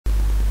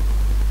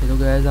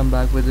guys, I'm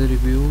back with the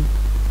review.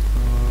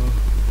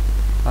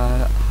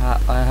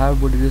 I have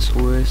booted this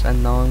OS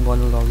and now I'm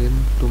gonna log in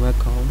to my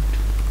account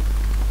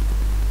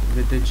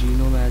with the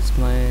GNOME as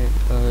my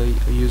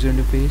user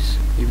interface.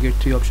 You get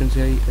three options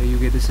here. You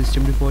get the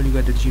system default, you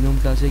get the GNOME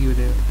classic, you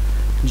get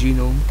the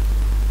GNOME.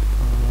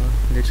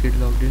 Let's get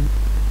logged in.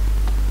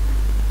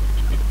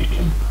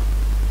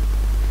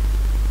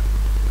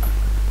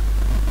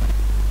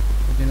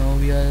 Okay, now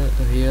we are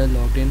here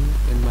logged in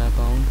my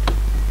account,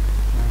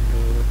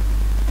 and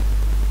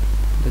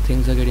the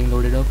things are getting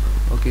loaded up.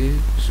 Okay,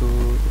 so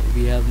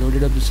we have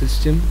loaded up the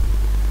system.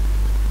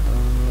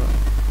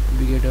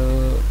 We get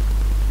a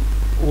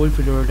old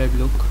Fedora type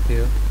look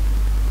here,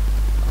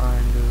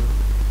 and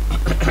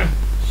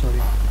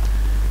sorry,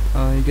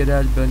 you get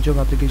a bunch of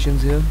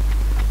applications here.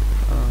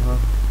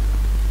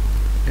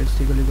 Let's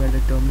take a look at the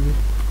terminal.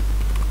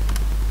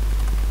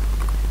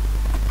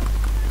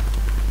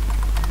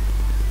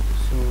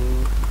 So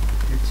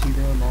let's see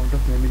the amount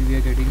of memory we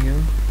are getting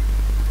here.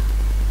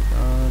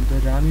 The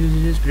RAM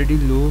usage is pretty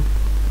low,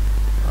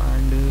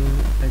 and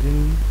I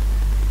think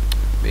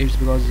it's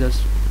because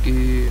just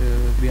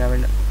we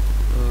haven't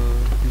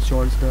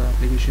installed the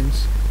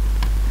applications.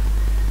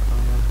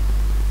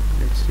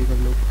 Let's take a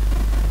look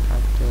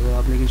at the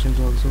applications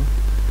also.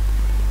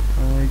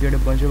 You get a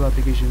bunch of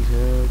applications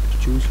here to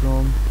choose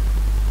from.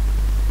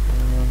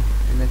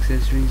 In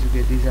accessories you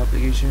get these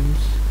applications.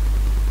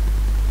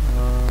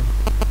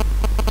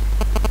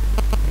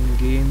 In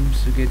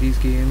games you get these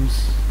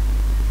games,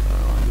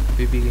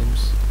 baby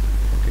games.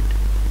 Okay.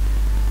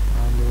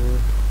 And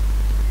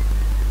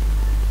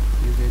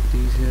you get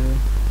these here.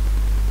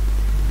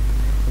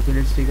 Okay,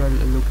 let's take a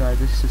look at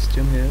the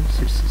system here.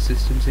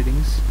 System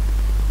settings.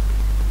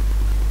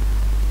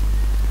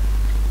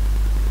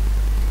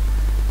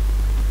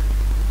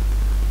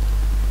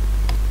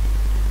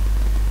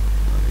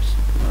 It's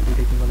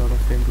be taking a lot of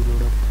time to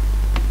load up.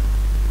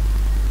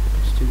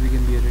 Still we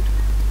can bear it.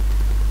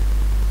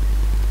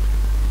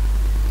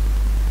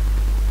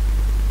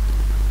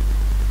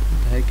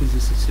 What the heck is the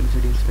system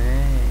settings,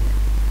 man?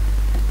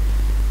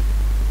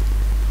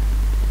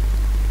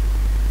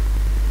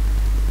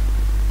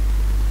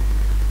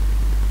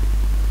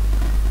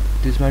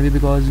 This might be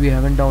because we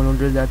haven't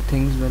downloaded that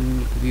things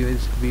when we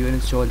were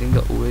installing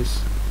the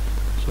OS,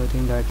 so I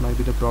think that might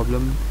be the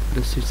problem.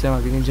 The system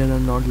applications are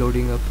not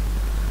loading up,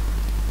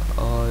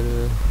 or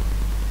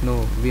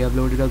no, we have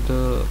loaded up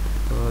the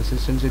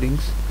system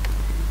settings.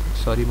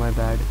 Sorry, my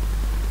bad.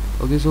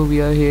 Okay, so we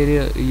are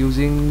here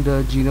using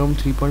the GNOME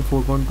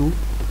 3.4.2,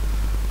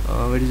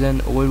 which is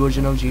an old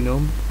version of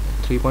GNOME.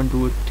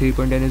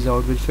 3.10 is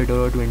out with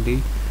Fedora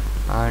 20,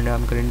 and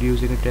I'm currently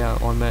using it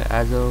on my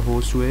as a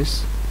host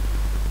OS.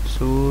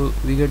 So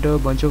we get a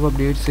bunch of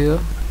updates here.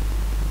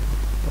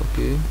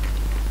 Okay,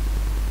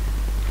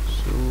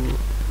 so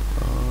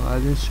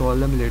I'll install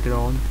them later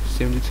on.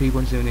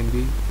 73.7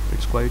 MB.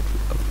 It's quite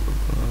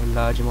a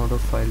large amount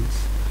of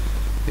files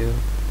here,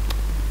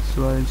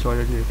 so I'll install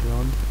it later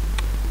on.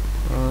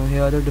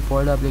 Here are the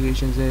default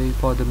applications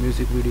for the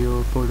music,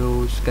 video,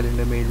 photos,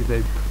 calendar, mail,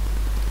 web.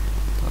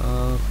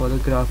 For the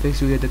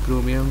graphics you get the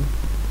Chromium.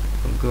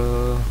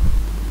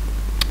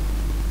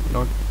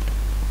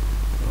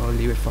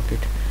 Leave it, fuck it,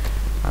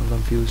 I'm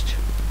confused.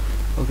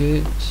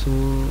 Okay, so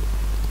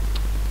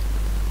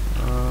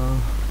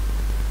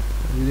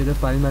you get a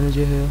file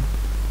manager here,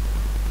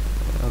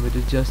 which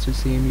is just the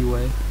same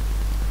UI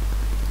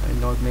and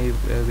not made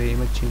very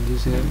much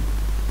changes here.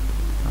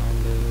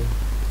 And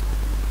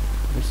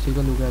let's take a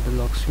look at the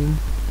lock screen.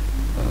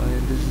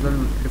 This is the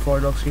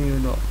default lock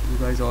screen. You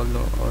guys all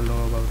know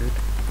about it.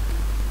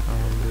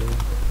 And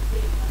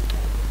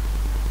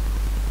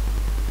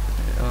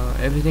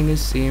everything is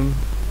same.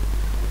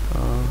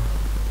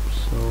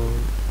 So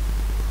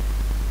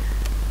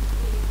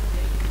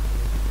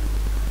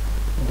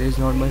there is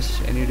not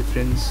much any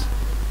difference.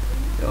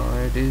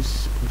 It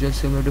is just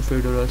similar to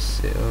Fedora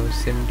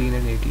 17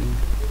 and 18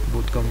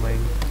 both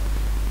combined,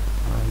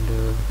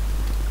 and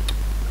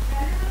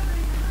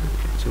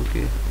it's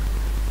okay.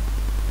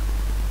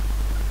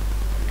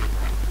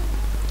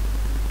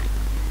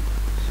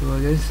 So I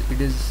guess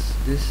it is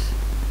this.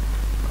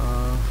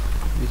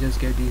 We just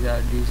get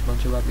these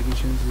bunch of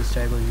applications, this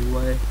type of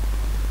UI,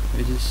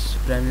 which is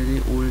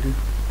primarily old,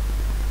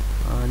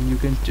 and you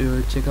can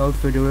check out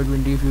Fedora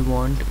 20 if you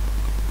want,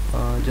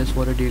 just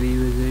for a daily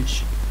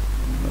usage.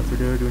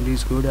 Fedora 20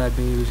 is good. I've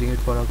been using it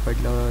for a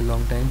quite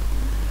long time.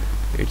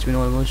 It's been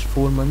almost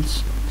 4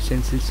 months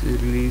since its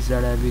release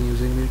that I've been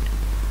using it,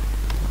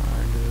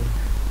 and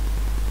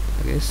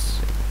I guess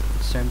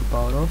it's time to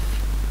power off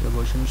the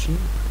virtual machine.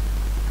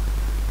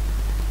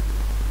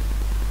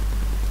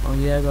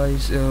 Yeah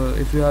guys,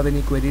 if you have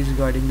any queries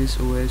regarding this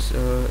OS,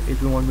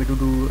 if you want me to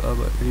do a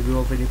review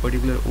of any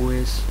particular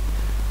OS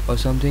or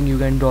something, you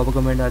can drop a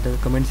comment at the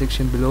comment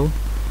section below.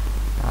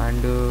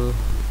 And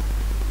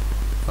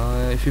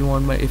if you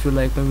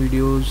like my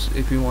videos,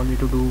 if you want me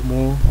to do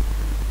more,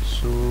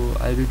 so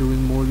I'll be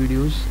doing more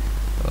videos.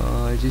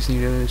 I just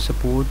need a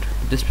support.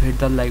 Just hit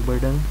that like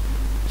button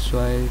so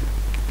I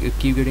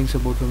keep getting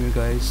support from you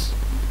guys.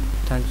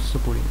 Thanks for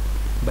supporting.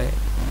 Bye.